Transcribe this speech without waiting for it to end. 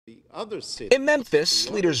In Memphis,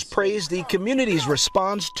 leaders praised the community's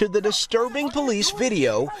response to the disturbing police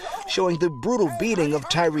video showing the brutal beating of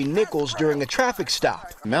Tyre Nichols during a traffic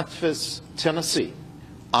stop. Memphis, Tennessee,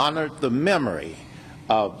 honored the memory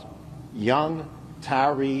of young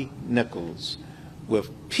Tyre Nichols with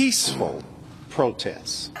peaceful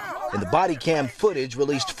protests. In the body cam footage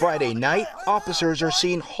released Friday night, officers are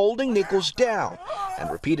seen holding Nichols down and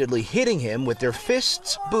repeatedly hitting him with their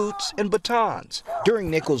fists, boots, and batons. During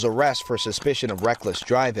Nichols' arrest for suspicion of reckless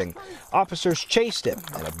driving, officers chased him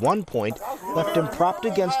and at one point left him propped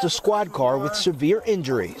against a squad car with severe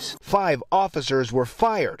injuries. 5 officers were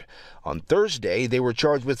fired. On Thursday, they were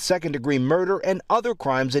charged with second-degree murder and other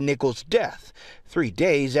crimes in Nichols' death, 3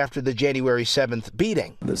 days after the January 7th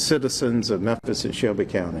beating. The citizens of Memphis and Shelby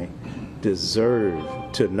County deserve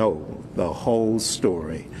to know the whole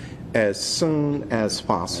story as soon as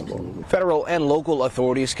possible. Federal and local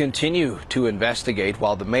authorities continue to investigate,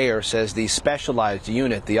 while the mayor says the specialized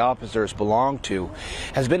unit the officers belong to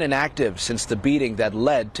has been inactive since the beating that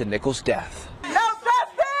led to Nichols' death.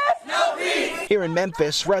 Here in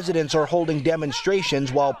Memphis, residents are holding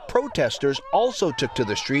demonstrations while protesters also took to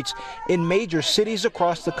the streets in major cities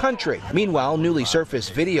across the country. Meanwhile, newly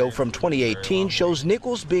surfaced video from 2018 shows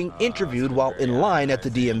Nichols being interviewed while in line at the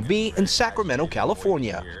DMV in Sacramento,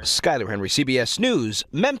 California. Skyler Henry, CBS News,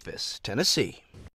 Memphis, Tennessee.